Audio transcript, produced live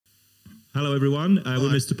Hello everyone, we're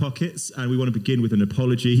Mr. Pockets and we want to begin with an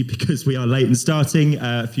apology because we are late in starting.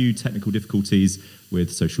 A few technical difficulties with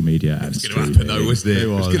social media and streaming. It's going to happen though, wasn't it?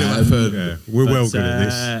 It's going to happen. Yeah. We're well good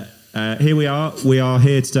at this. Here we are. We are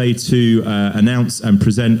here today to announce and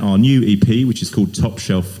present our new EP, which is called Top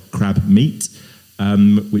Shelf Crab Meat,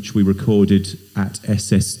 which we recorded at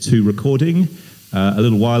SS2 Recording a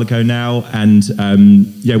little while ago now. And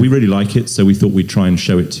yeah, we really like it, so we thought we'd try and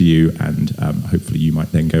show it to you, and hopefully you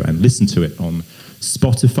might then go and listen to it on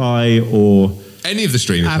Spotify or any of the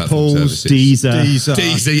streaming Apples, platform services.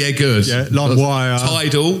 Deezer, yeah, good. Yeah,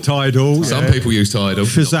 LimeWire, Tidal. Some people use Tidal.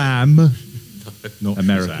 Shazam. not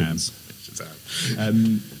Americans.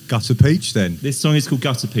 Shazam. Gutter Peach, then. This song is called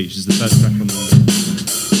Gutter Peach. It's the first track on the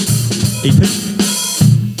EP.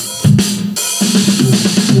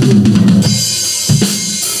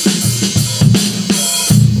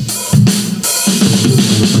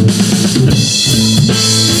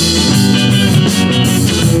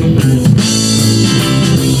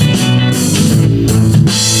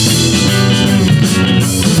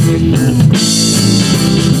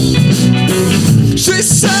 She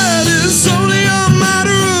said it's only a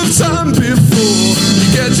matter of time before you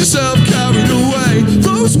get yourself carried away.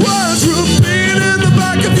 Those words repeat in the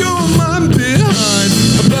back of your mind behind.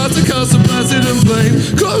 About to cause a blessed and plain.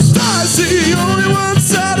 Closed eyes, the only one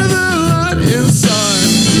side of the light inside.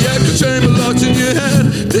 The echo chamber locked in your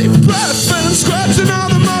head. Deep breath and scratching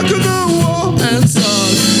all the mark on the wall and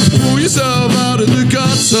sun. Pull yourself out of the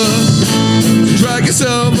gutter. Drag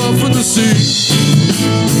yourself off from the sea.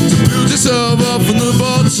 Build yourself up from the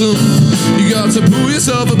bottom. You got to pull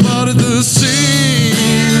yourself up out of the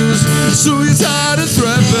seams. So you're tired of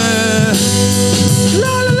threadbare.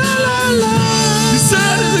 La la la la la. You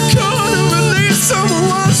sat in the corner, release someone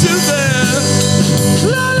wants you there.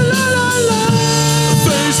 La la la la la. A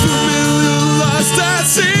face familiar, lost at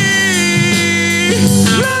sea.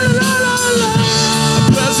 La la la la la. A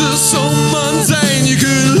pleasure so mundane you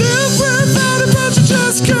could live without it, but you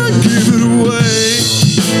just can't give it away.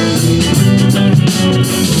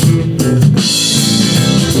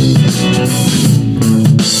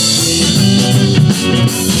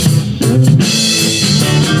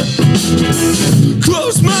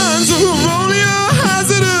 Closed minds are only a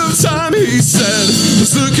hazard of time, he said.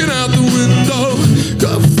 Just looking out the window,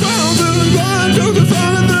 confounded and blind,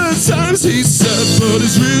 confounded the times, he said. But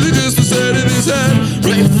it's really just a state in his head.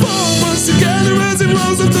 Rainfall once together as it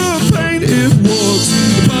rolls up the pain it walks.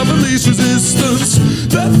 The path of least resistance.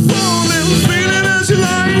 That falling feeling as you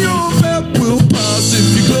lie in your bed will pass if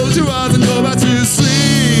you close your eyes and go back to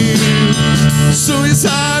sleep. So you're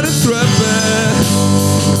tired of threadbare.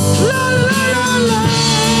 La la la la la.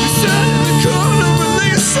 You stand in the corner,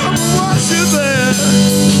 release someone wants you there.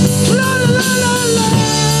 La la la la la.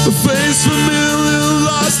 A face familiar,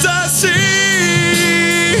 lost at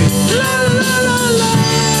sea. La la la la la.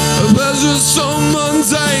 A pleasure so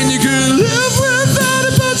mundane you could live without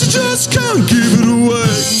it, but you just can't give it away.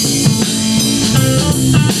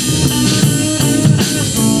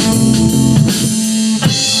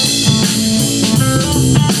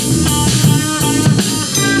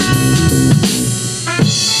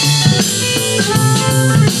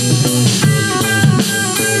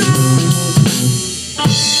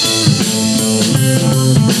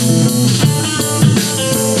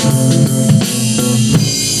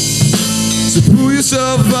 So pull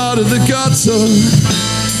yourself out of the gutter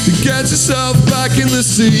to get yourself back in the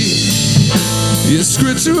sea. You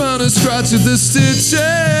scratch around and scratch at the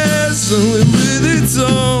stitches, so it really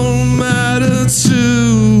don't matter to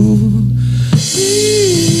me.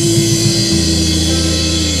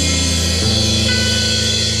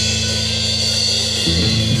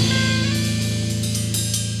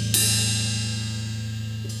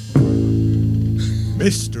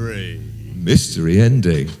 Mystery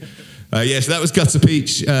ending. Yeah, so that was Gutter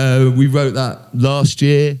Peach. We wrote that last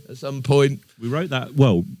year at some point. We wrote that,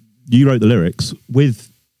 well, you wrote the lyrics with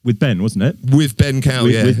Ben, wasn't it? With Ben Cow,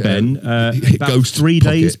 yeah. With Ben. About Ghost 3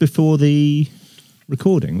 Pocket. days before the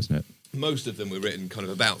recording, wasn't it? Most of them were written kind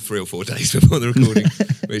of about 3 or 4 days before the recording,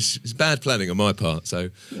 which is bad planning on my part. So,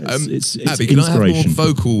 It's Abby, can I have more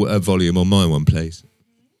inspiration. vocal volume on my one, please?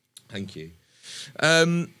 Thank you.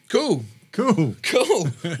 Cool.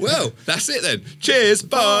 Well, that's it then. Cheers.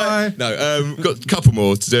 Bye. No, got a couple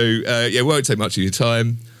more to do. Yeah, won't take much of your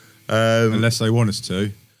time. Unless they want us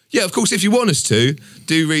to. Yeah, of course, if you want us to,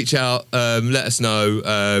 do reach out. Let us know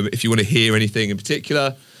if you want to hear anything in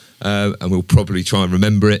particular, and we'll probably try and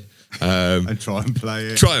remember it. And try and play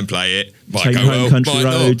it. Try and play it. Might Take go home well, Country might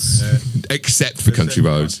Roads. not. Except for Country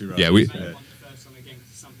Roads. Country Roads. Yeah, we. Yeah.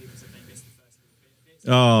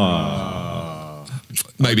 Oh.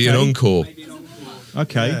 Maybe an encore.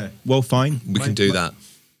 Okay, well, fine. We can do that.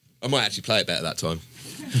 I might actually play it better that time.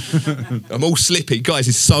 I'm all slippy. Guys,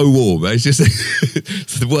 it's so warm. It's just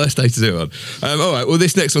it's the worst day to do it on. All right, well,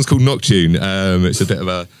 this next one's called Noctune. It's a bit of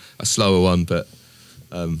a slower one, but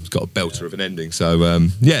it's got a belter of an ending. So,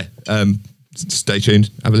 stay tuned.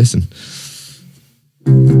 Have a listen.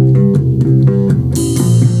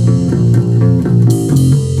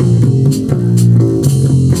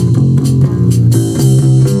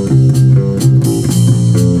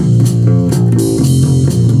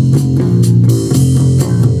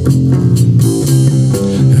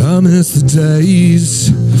 I miss the days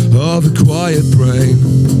of a quiet brain.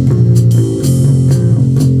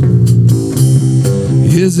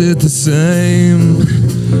 Is it the same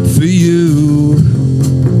for you?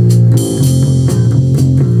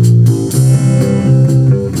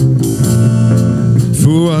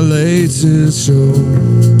 For our latest show,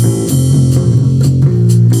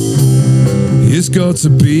 it's got to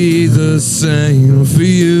be the same for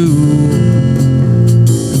you.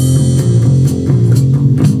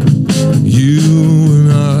 You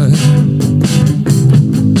and I,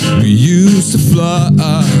 we used to fly,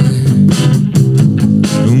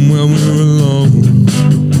 and when we were alone,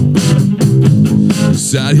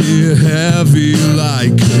 sat here heavy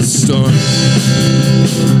like a stone.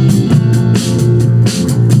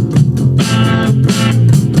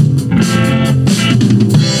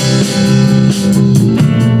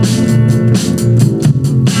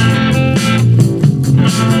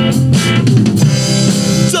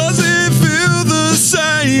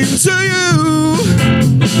 To you,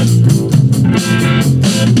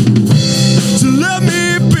 to let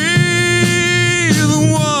me be the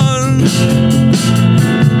one.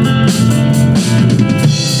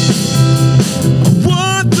 I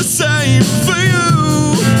want the same for you.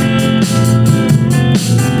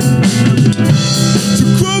 To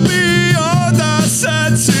grow beyond our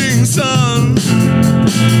setting sun.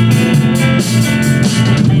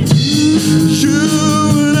 You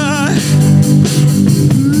and I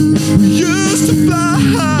used to fly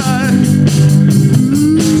high,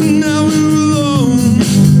 now we're alone.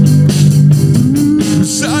 We're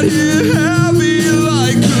sat here heavy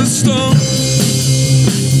like a stone.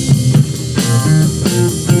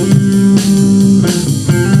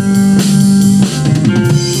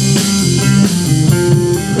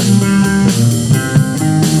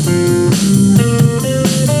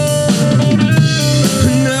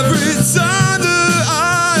 And every time that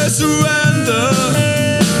I surrender,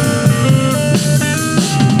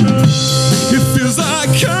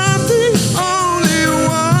 like I'm the only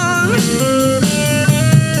one.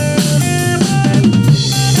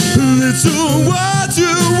 Little what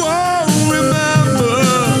you won't remember.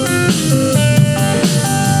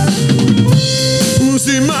 Won't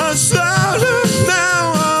see much louder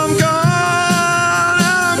now. I'm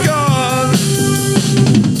gone.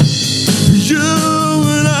 You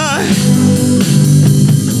and I,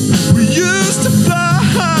 we used to fly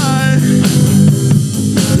high.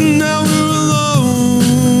 Now we're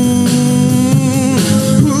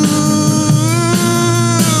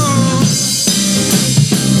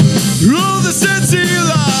all the city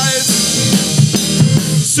lights,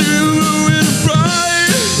 silver and bright,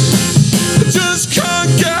 I just can't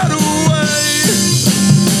get away.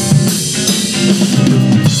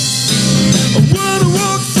 I wanna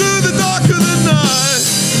walk through the dark of the night,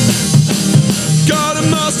 gotta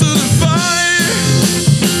master the fight,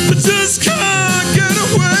 I just can't get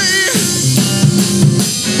away.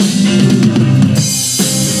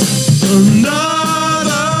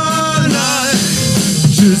 Another night,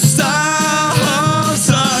 just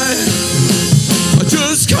outside, I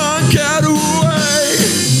just can't get away.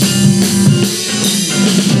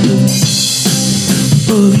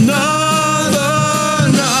 Another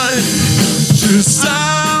night, just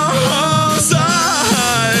outside,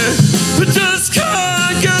 I just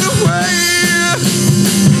can't get away.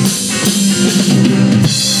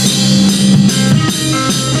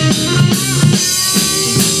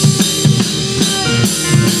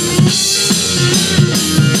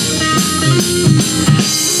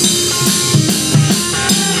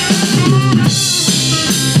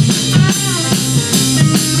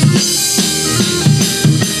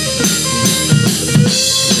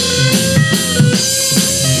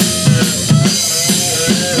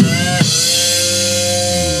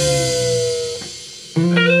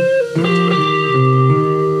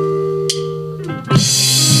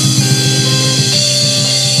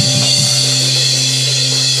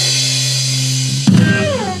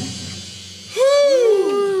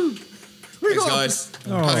 Thanks, guys.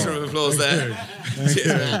 Pass a round of applause there. Cheers,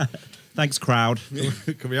 man. Thanks, crowd.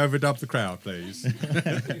 Can we overdub the crowd, please? We do have people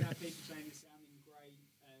saying it's sounding great,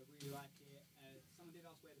 really like it. Someone did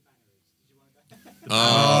ask where the banner is. Did you want to go?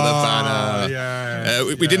 Oh, the banner. Yeah.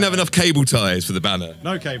 We didn't have enough cable ties for the banner.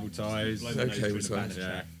 No cable ties. No cable ties.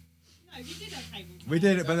 Yeah. No, you did have cable ties. We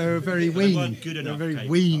did it, but they were very weeny. weren't good They were enough very cable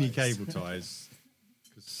weeny ties. cable ties.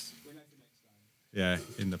 'Cause- Yeah,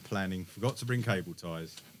 in the planning, forgot to bring cable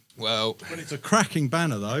ties. Well, But it's a cracking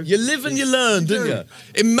banner, though. you live and you learn, don't you?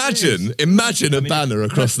 Imagine a banner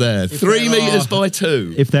across there, 3 there metres are- by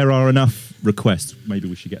 2. If there are enough requests, maybe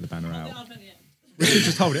we should get the banner out.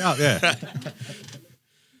 Just hold it up, yeah.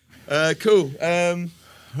 Cool.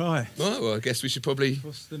 Right. Well, I guess we should probably.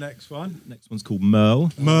 What's the next one? Next one's called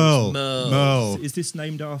Merle. Merle. Is this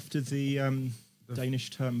named after the Danish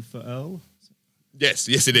term for Earl? Yes,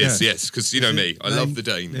 it is. Yes, because you know Is me, it I love named- the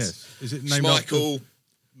Danes. Yes. Is it named Schmeichel after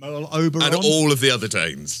Merle Oberon? and all of the other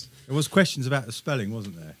Danes. There was questions about the spelling,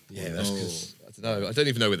 wasn't there? Yeah, that's because I don't know. I don't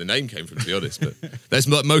even know where the name came from, to be honest. But there's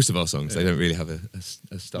most of our songs. They don't really have a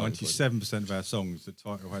starting point. 97% of our songs, the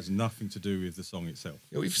title has nothing to do with the song itself.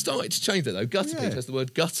 Yeah, we've started to change that though. Gutter Beat has the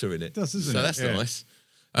word gutter in it. It does, doesn't so it? that's Yeah. nice.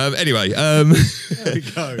 Anyway, There we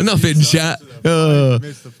go. enough in chat.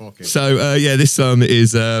 Missed the pocket. So yeah, this song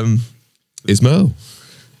is Merle.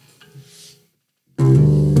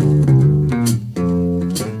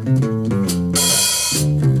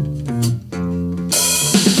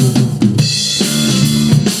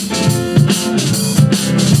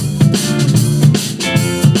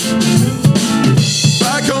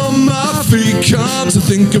 Back on my feet, come to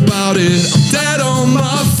think about it, I'm dead on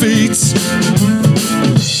my feet.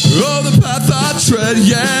 Oh, the path I tread,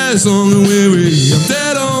 yeah, is long and weary, I'm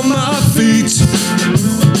dead on my feet.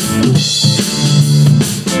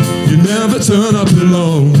 You never turn up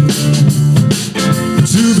alone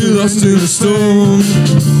to be lost in a storm.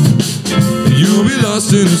 You'll be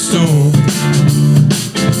lost in a storm.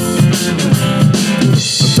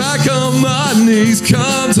 Back on my knees,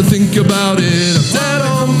 come to think about it, I'm dead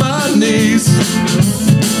on my knees.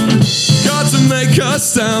 Got to make a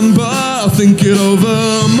stand, but I'll think it over,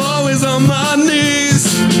 I'm always on my knees.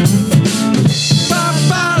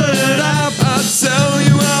 I tell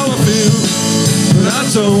you how I feel, but I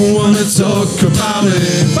don't wanna talk about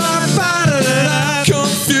it.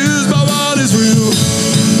 Confused by what is real,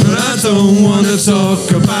 but I don't wanna talk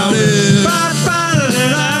about it. I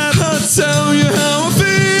tell you how I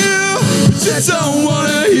feel, but you don't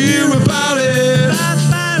wanna hear about it.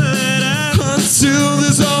 Until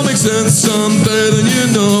this all makes sense someday, then you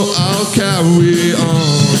know I'll carry on.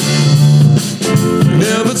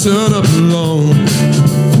 Never turn up alone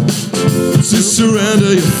to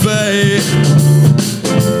surrender your fate.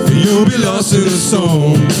 You'll be lost in a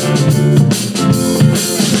storm.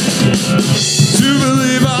 To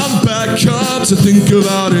believe I'm back, come to think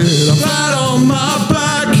about it, I'm flat on my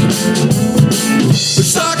back.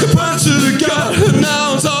 It's like a punch to the gut, and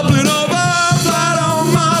now I'm toppling over, flat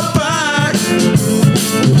on my back.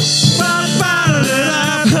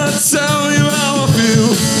 I tell you how I feel,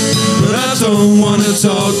 but I don't wanna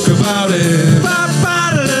talk about it.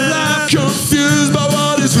 Confused by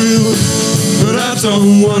what is real, but I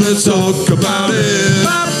don't wanna talk about it.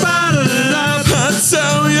 I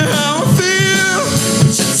tell you how I feel,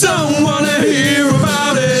 but you don't wanna hear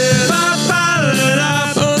about it.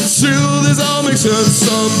 Until this all makes sense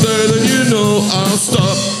someday, then you know I'll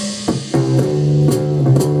stop.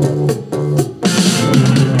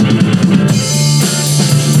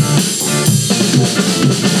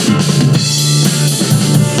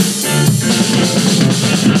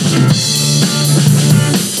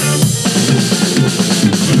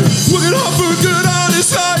 Working hard for a good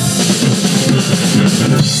honest life.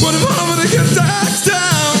 What if I'm gonna get taxed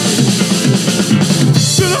down?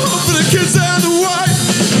 Gonna hope for the kids and the wife.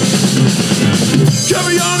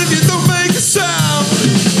 Carry on if you don't make a sound.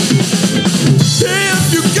 If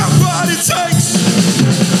you got what it takes.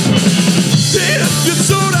 If you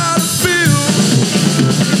don't know how to feel.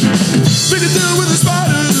 Make a deal with the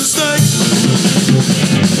spiders and snakes.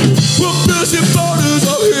 We'll build your borders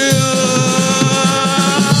up here.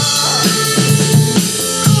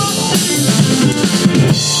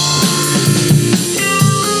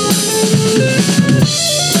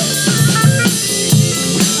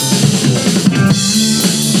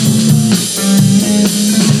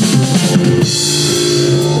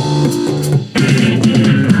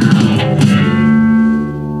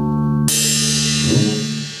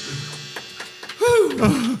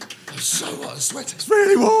 So hot and sweaty. It's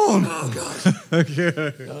really warm. Oh god. Okay.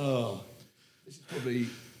 Oh, this is probably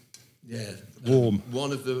Warm.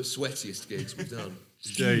 one of the sweatiest gigs we've done.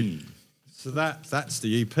 Indeed. So that's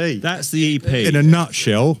the EP. That's the EP. In a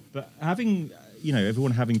nutshell. But having,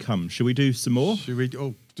 everyone having come, should we do some more? Should we?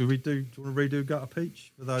 Oh, do you want to redo Gutter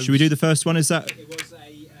Peach for those? Should we do the first one? Is that It was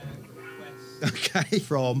a request. okay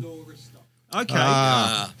from? Laura Stock.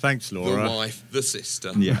 okay? Thanks, The Laura. wife, the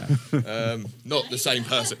sister. Yeah. Not the same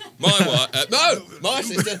person. My wife. No, my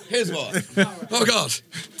sister, his wife. Oh, God.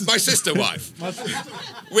 My sister wife.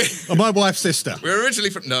 Oh, my wife's sister. We're originally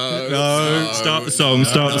from... No. Start the song.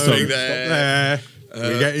 Start the song. Nothing there.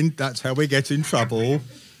 That's how we get in trouble.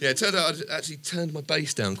 Yeah, it turned out I'd actually turned my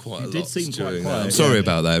bass down quite a lot. did seem quite during quiet, that. I'm yeah. sorry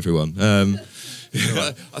about that, everyone. I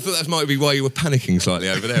thought that might be why you were panicking slightly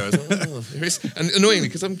over there. I was like, oh, there is. And annoyingly,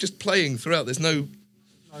 because I'm just playing throughout, there's no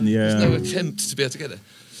attempt to be able to get there.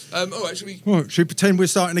 Actually... Well, should we pretend we're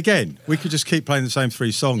starting again? We could just keep playing the same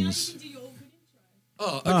three songs.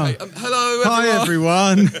 Oh, okay. Hello, Hi,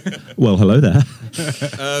 everyone. everyone. Well, hello there.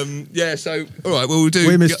 Yeah, so, all right, well, we'll do...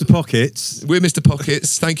 We're Mr. Pockets. We're Mr.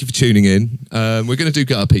 Pockets. Thank you for tuning in. We're going to do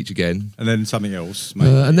Gutter Peach again. And then something else, maybe.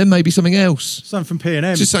 And then maybe something else. Something from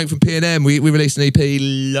P&M. Just something from P&M. We released an EP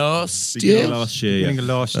last year. Last year, Beginning of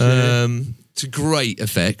last year. To great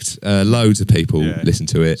effect. Loads of people listened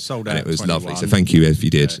to it. Sold and out it was 21. lovely. So thank you if you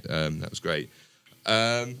did. That was great.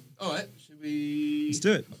 All right, should we... Let's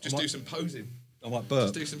do it. Just do some posing. I might burp.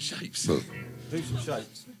 Just do some shapes. Do some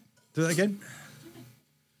shapes. Do that again?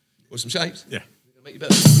 Or some shapes. Yeah. Make you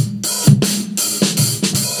better.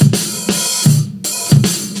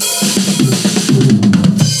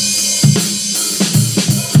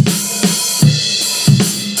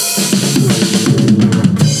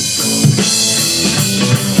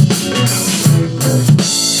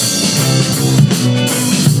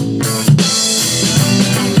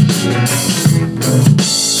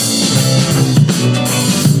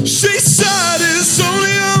 She said it's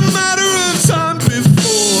only a matter of time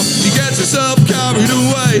before you get yourself carried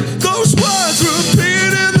away. Those words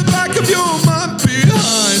repeat in the back of your mind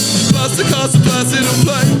behind. Plus the cost of plastic and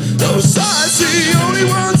play. Those eyes see only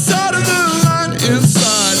one side of the line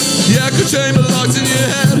inside. The echo chamber locked in your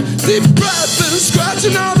head. Deep breath and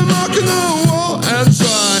scratching on the mark in the wall. And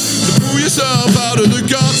try to pull yourself out of the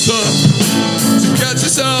gutter. To get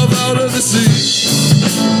yourself out of the sea.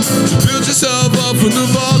 Build yourself up from the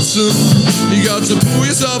bottom. You got to pull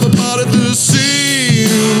yourself apart at the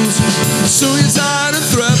seams. So you're tired and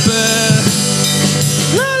threadbare.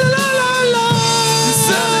 La la la la la. You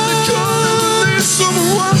stand in the corner, believe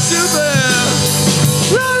someone wants you there.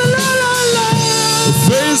 La la la la la. A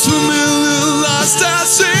face familiar, lost at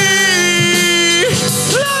sea.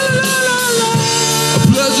 La la la la la. A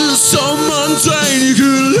pleasure so mundane you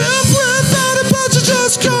could live without it, but you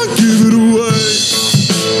just can't give it away.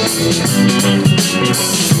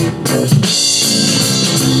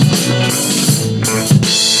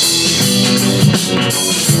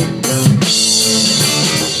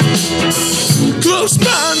 Closed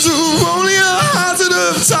minds are only a hazard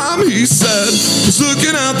of time, he said. He's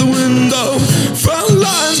looking out the window. Front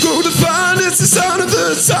lines grow defined, it's the sound of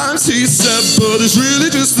the times, he said. But it's really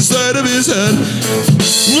just the state of his head.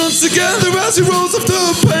 Once together as he rolls off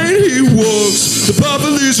the pain, he walks. The path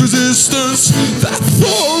of least resistance. That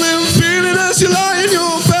falling feeling as you lie in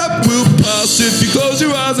your bed will pass if you close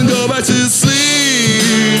your eyes and go back to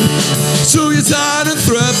sleep. So you're tired and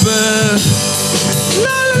threadbare.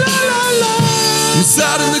 La la la la la. You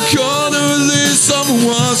sat in the corner, at least someone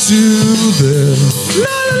wants you there.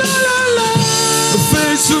 La la la la la. A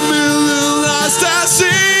face familiar, lost at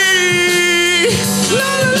sea.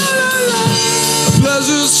 La la la la la. A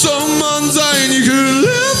pleasure so mundane you could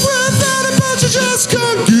live without it, but you just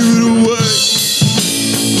can't give it away.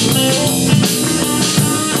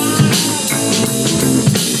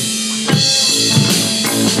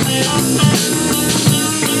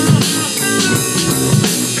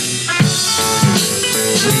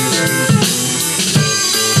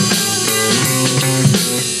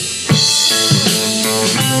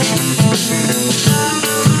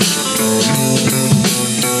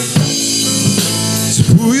 To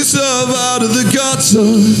pull yourself out of the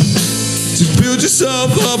gutter, to build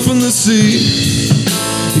yourself up from the sea.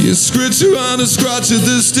 You scratch around and scratch at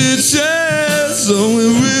the stitches, so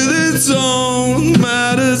it really don't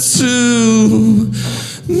matter to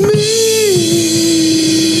me.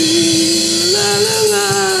 La la la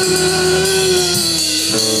la.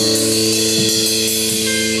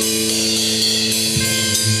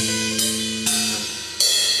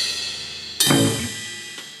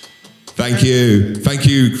 Thank you. Thank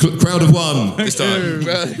you. Crowd of one this time.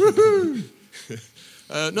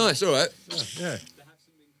 Nice, all right. Yeah. To have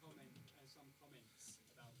some comments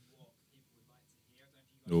about what people would like to hear.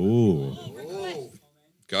 I don't know if you've got Oh.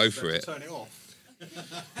 Go for it. Turn it off.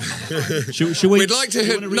 Should we? We'd like to do you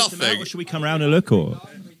hear wanna read them out, nothing. or should we come around and look? Or I'll read them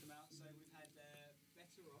out. So we've had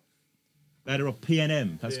better off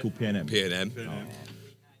PNM. That's called PNM. P&M. we had someone else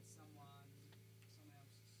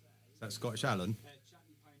Is that Scottish Allen? say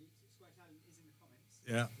Chutney Pony. Scottish Allen is in the comments.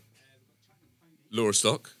 Yeah. We've got Chutney Pony. Laura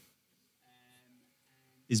Stock.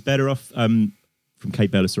 Is better off from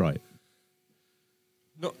Kate Bellis, right?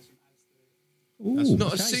 Not Ooh,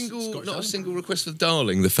 not a Okay. single Scottish not a Allen. single request for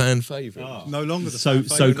Darling, the fan favourite. No longer the So- fan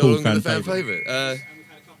so favourite. No called longer the fan fan favourite. And we've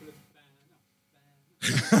had a couple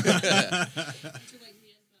of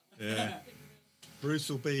Yeah. Bruce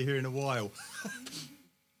will be here in a while.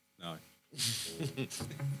 No.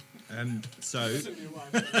 So, should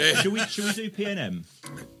we do PNM?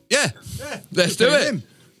 Yeah. Let's do it. Him.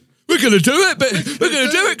 We're going to do it, but we're going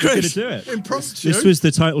to do it, We're going to Chris. do it. Impromptu. This was the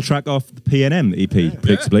title track off the PNM EP,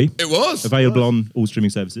 predictably. It was. Available on all streaming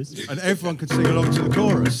services. And everyone could sing along to the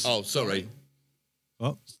chorus. Oh, sorry.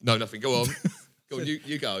 What? No, nothing. Go on. Go on,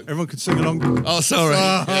 you go. Everyone could sing along. Oh, sorry.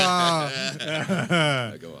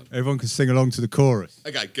 Ah. Go on. Everyone could sing along to the chorus.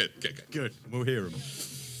 Okay, good. Good. We'll hear them.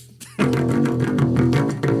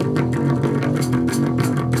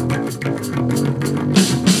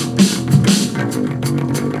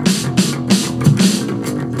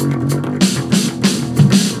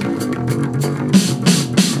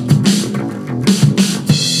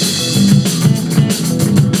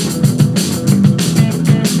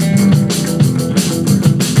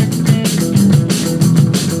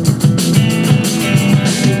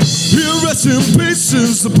 In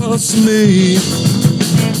pieces the parts of me,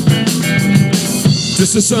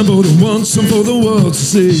 disassembled and once and for the world to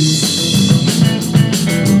see.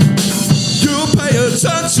 You pay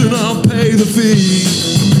attention, I'll pay the fee.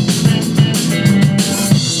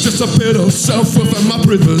 It's just a bit of self-worth and my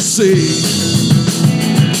privacy.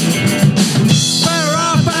 Better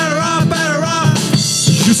off, better off, better off.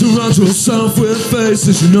 You surround yourself with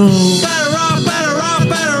faces you know. Better off, better off,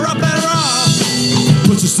 better off, better off.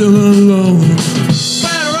 But you're still alone.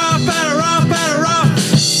 Better off, better off, better off.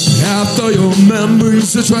 After your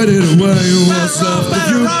memories are traded away, what's left of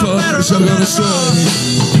you but you're gonna stray,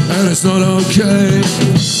 and it's not okay.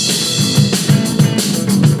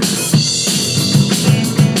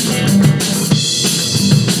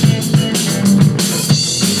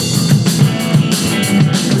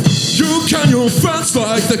 You can your friends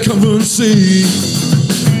like the currency.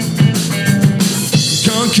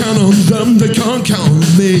 Can't count on them, they can't count on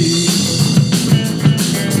me.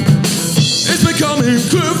 It's becoming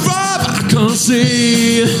clearer, but I can't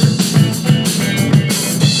see. I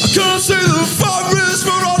can't see the forest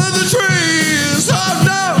for all of the trees. Oh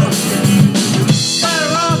no!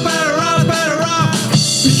 Better off, better off, better off.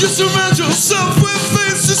 You surround yourself with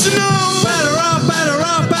faces you know. Better off, better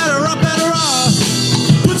off, better off, better off.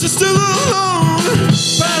 But you're still alone.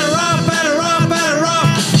 Better off, better off, better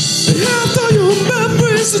off. After your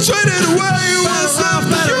memories are traded away, what's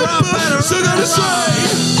left of you but so gonna stray,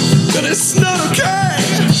 but it's not okay.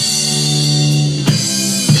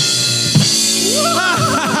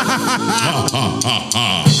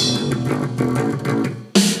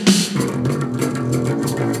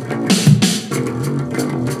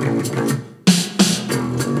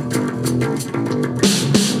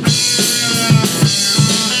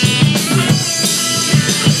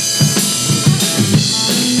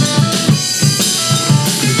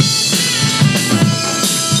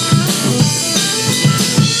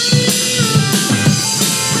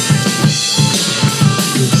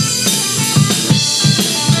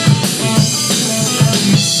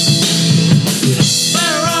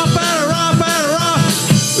 Better off, better off, better off.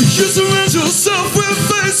 You surround yourself with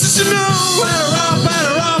faces you know. Better off,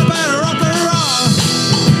 better off, better off, better off.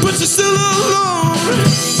 But you're still alone.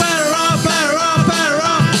 Better off, better off, better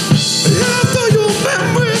off. After your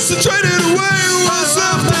memories are traded away, what's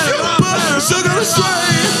left of you but you're gonna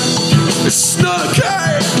stray. It's not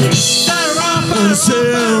okay. Better off,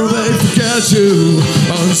 until they forget you.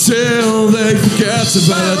 Until they forget to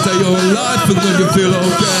validate your life, and then you feel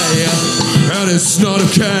okay. And it's not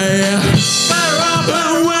okay.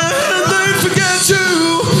 And when they forget you,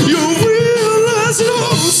 you'll realize it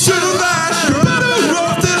holds to that. You're better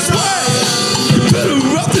off this way. You're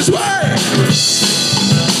better off this way.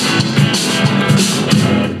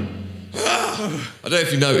 I don't know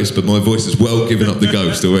if you noticed, but my voice has well given up the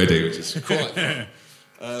ghost already, which is quite fun.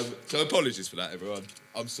 So apologies for that, everyone.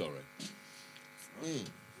 I'm sorry.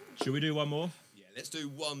 Should we do one more? Yeah, let's do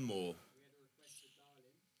one more.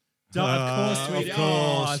 Of course we do.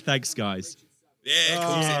 Oh, thanks, guys. Yeah, of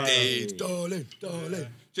course it did. Darling, darling.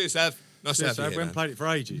 Cheers, Sav. Nice to have you We here, haven't man. played it for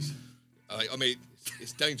ages. I mean,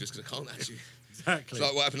 it's dangerous because I can't actually Exactly. It's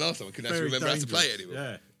like what happened last time. I couldn't actually remember how to play it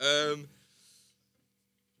anymore. Yeah.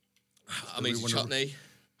 I mean, chutney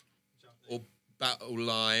or battle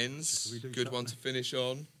lines. Good one to finish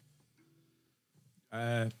on.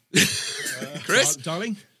 Chris?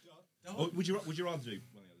 Darling? Or would you rather do one of the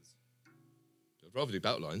others? I'd rather do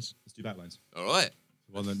battle lines. Let's do battle lines. All right.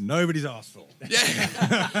 One that nobody's asked for.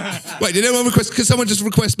 Yeah. Wait, did anyone request? Could someone just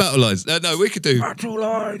request battle lines? No, we could do battle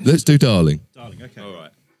lines. Let's do darling. Darling, okay. All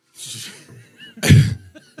right.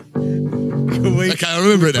 Okay, I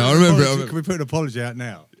remember it now. I remember it. Can we put an apology out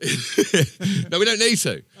now? No, we don't need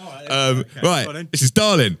to. Okay, right. This is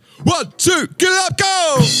darling. 1, 2, get it up,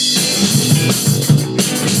 go!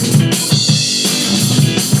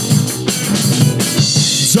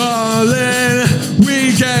 Darling,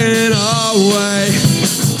 we get our way.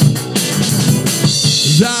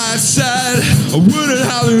 That said, I wouldn't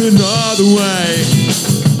have it another way.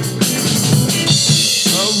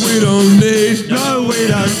 We don't need, No, we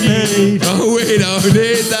don't need. oh, we don't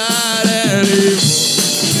need that anymore.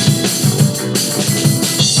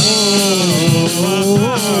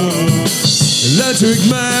 Electric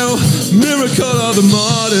mail, miracle of the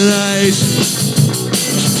modern age.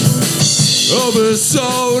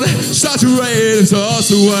 Oversold, saturated and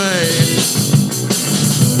tossed away.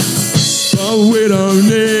 But we don't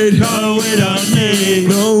need, No, we don't need.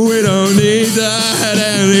 no, we don't need that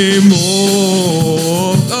anymore.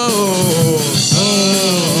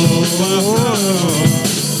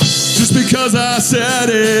 Just because I said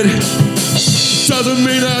it doesn't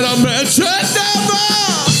mean that I meant it never.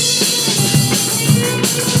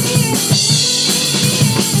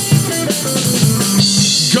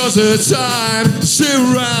 Cause the time to sit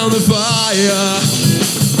around the fire,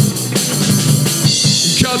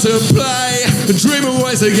 contemplate and dream of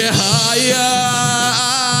ways to get higher.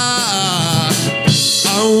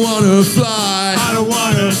 I don't wanna fly. I don't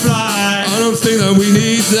want to fly. I don't think that we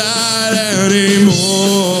need that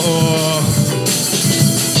anymore.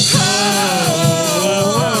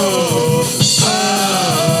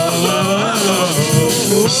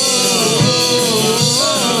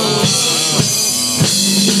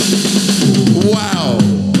 Wow.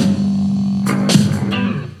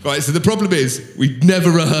 Right, so the problem is we never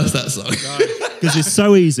rehearsed that song. Because it's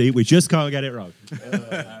so easy, we just can't get it wrong.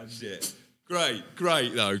 Shit. Great,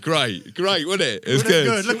 though. Great, wasn't it? It was good.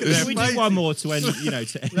 Good, look at Can them. we do one more to end,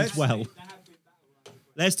 to end well?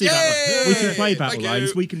 Let's do Yay! battle. We can play battle Thank lines.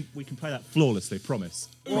 you. We can play that flawlessly. Promise.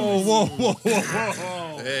 Whoa.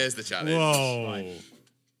 There's the challenge. Whoa.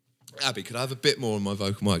 Abby, could I have a bit more on my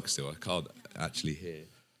vocal mic still? I can't actually hear.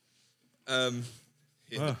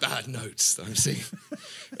 The bad notes that I'm singing.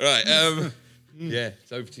 Right. Yeah,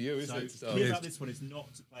 it's over to you, isn't it? The key about this one is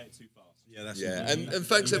not to play it too fast. Yeah, that's Yeah, and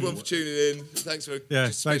thanks everyone for tuning in. Thanks for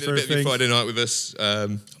thanks spending for a bit of your everything. Friday night with us.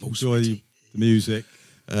 Enjoy the music.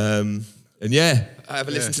 And yeah, have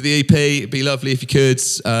a listen to the EP. It'd be lovely if you could.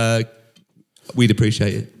 We'd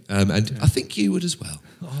appreciate it. And I think you would as well.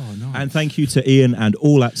 Oh, no. And thank you to Ian and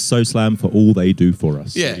all at SoSlam for all they do for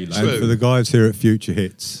us. Yeah, Really true. And for the guys here at Future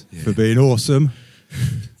Hits for being awesome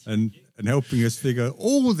and helping us figure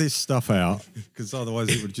all this stuff out, because otherwise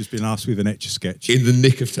it would have just been us with an Etch-a-Sketch In the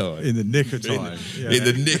nick of time. in the nick of time. In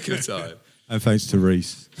the nick of time. And thanks to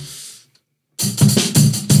Reese.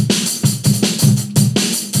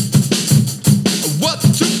 1,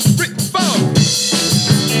 2, 3,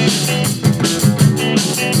 4.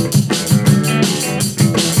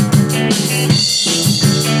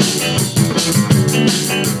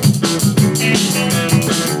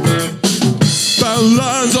 Battle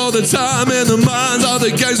lines all the time in the minds of the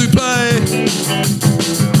games we play.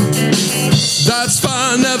 That's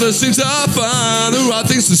fine, never seems to find the right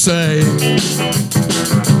things to say.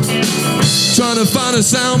 Trying to find a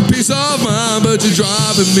sound peace of mind, but you're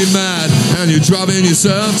driving me mad, and you're driving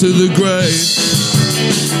yourself to the grave.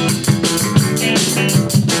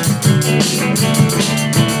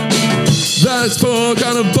 That's for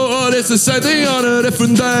kind of bored, it's the same thing on a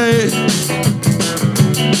different day.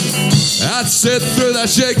 I'd sit through that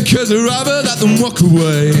shit cause I'd rather that than walk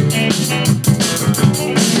away.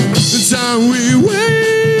 The time we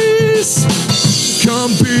waste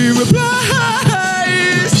can't be replaced.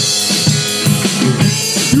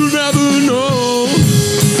 You never know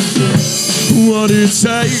what it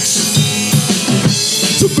takes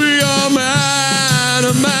to be a man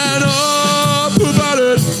up about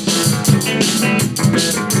it.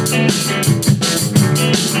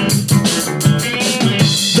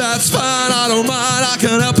 That's fine, I don't mind, I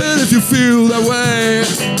can help it if you feel that way.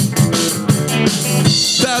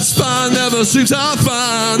 That's fine, never seems to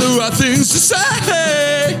find the right things to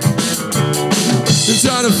say. I'm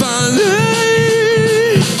trying to find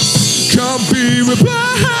it, can't be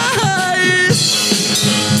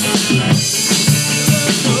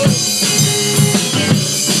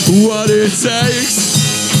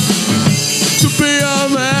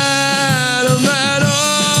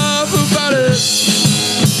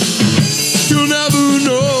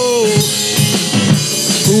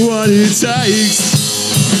takes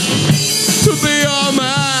to be a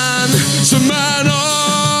man. So man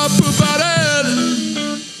up about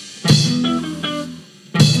it.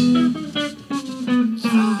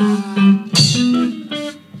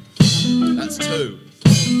 That's two.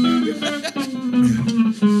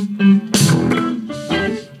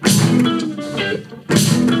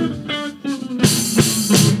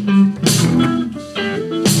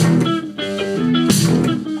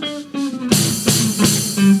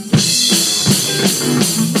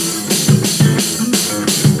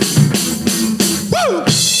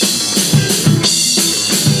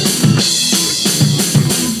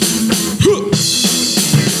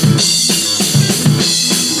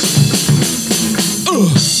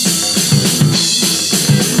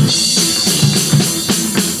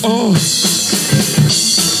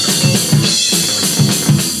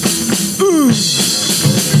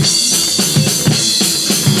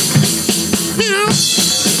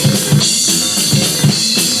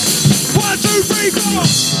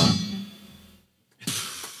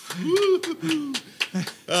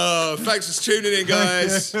 Oh, thanks for tuning in,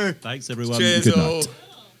 guys. Thanks, everyone. Cheers, Good all.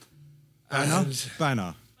 night.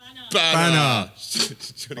 Banner. Banner. Are Get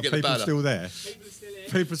the people banner. still there?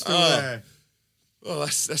 People still there. Oh,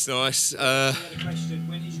 that's nice. I had a question.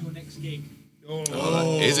 When is your next gig? Oh,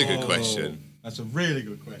 that is a good question. That's a really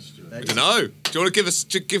good question. I don't know. Do you want to give us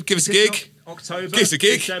a gig? October? Give us a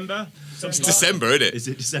gig. December? It's December, isn't it? Is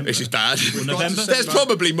it December? Which is bad. Or November? There's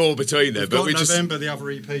probably more between there, We've but got we just November, the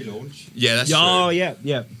other EP launch. yeah, that's Oh, true.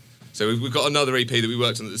 yeah. So we've got another EP that we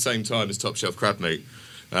worked on at the same time as Top Shelf Crab Meat.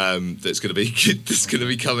 That's going to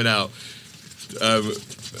be coming out.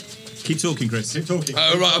 Keep talking, Chris. Keep talking.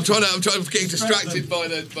 Oh, right, I'm getting distracted by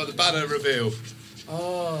the banner reveal.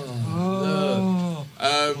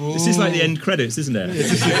 This is like the end credits, isn't it?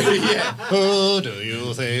 Who do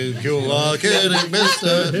you think you are kidding,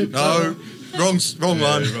 mister? No, wrong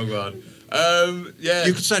one. Wrong one. Yeah.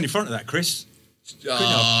 You could stand in front of that, Chris.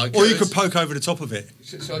 Oh, Or you could poke over the top of it.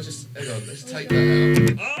 Shall I just hang on? Let's take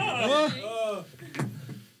that out.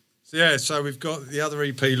 So yeah, so we've got the other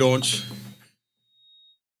EP launch.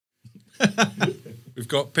 We've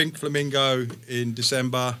got Pink Flamingo in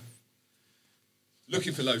December.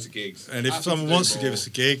 Looking for loads of gigs. And if someone wants to give us a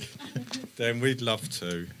gig, then we'd love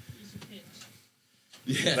to.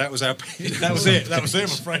 Yeah. That was our. That was it. That was it,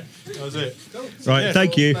 my friend. That was it. Right,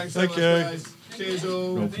 thank you. Thanks so much, guys. Cheers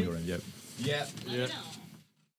all. Roll from your end, yep. Yeah.